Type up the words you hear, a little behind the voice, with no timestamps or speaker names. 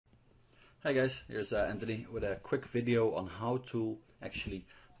Hi guys, here's Anthony with a quick video on how to actually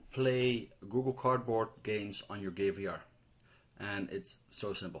play Google Cardboard games on your GearVR. And it's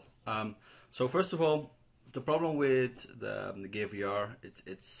so simple. So first of all, the problem with the GearVR,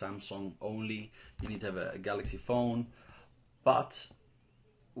 it's Samsung only. You need to have a Galaxy phone. But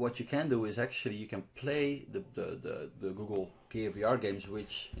what you can do is actually you can play the Google GearVR games,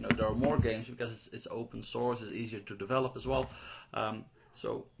 which, you know, there are more games because it's open source, it's easier to develop as well.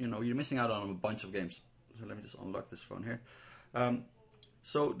 So, you know, you're missing out on a bunch of games. So let me just unlock this phone here.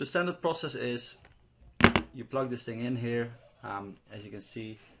 So the standard process is you plug this thing in here. As you can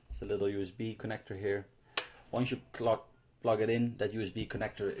see, it's a little USB connector here. Once you plug it in, that USB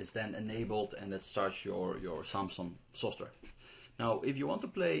connector is then enabled and that starts your Samsung software. Now, if you want to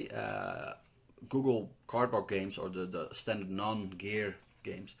play Google Cardboard games or the standard non-gear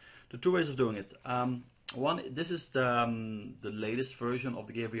games, there are two ways of doing it. One, this is the latest version of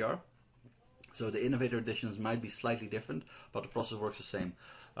the GearVR. So the Innovator editions might be slightly different, but the process works the same.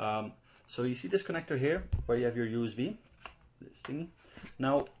 So you see this connector here, where you have your USB, this thingy.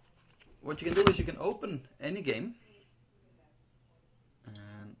 Now, what you can do is you can open any game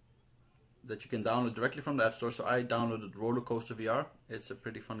that you can download directly from the App Store. So I downloaded Roller Coaster VR. It's a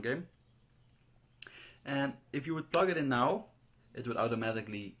pretty fun game. And if you would plug it in now, it would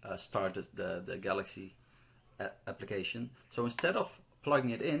automatically start the Galaxy application. So instead of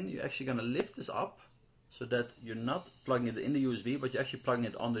plugging it in, you're actually going to lift this up so that you're not plugging it in the USB, but you're actually plugging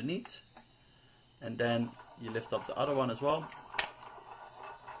it underneath. And then you lift up the other one as well.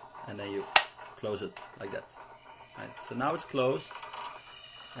 And then you close it like that. Right. So now it's closed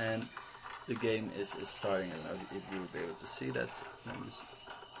and the game is starting. I don't know if you will be able to see that. Let me just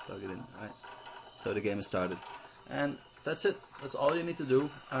plug it in. Right. So the game is started. And that's it. That's all you need to do.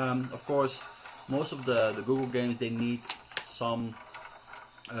 Of course, most of the Google games, they need some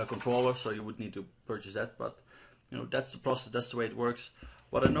controller, so you would need to purchase that. But you know, that's the process. That's the way it works.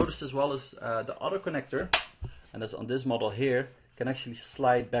 What I noticed as well is the other connector, and that's on this model here, can actually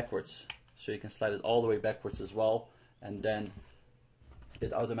slide backwards. So you can slide it all the way backwards as well, and then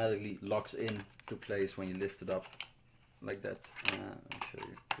it automatically locks in to place when you lift it up like that. I'll show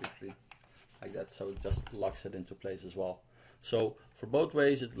you briefly. Like that, so it just locks it into place as well. So for both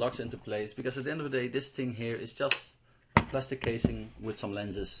ways it locks into place, because at the end of the day this thing here is just a plastic casing with some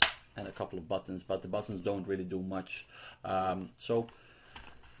lenses and a couple of buttons, but the buttons don't really do much. So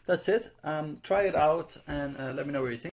that's it. Try it out and let me know what you think.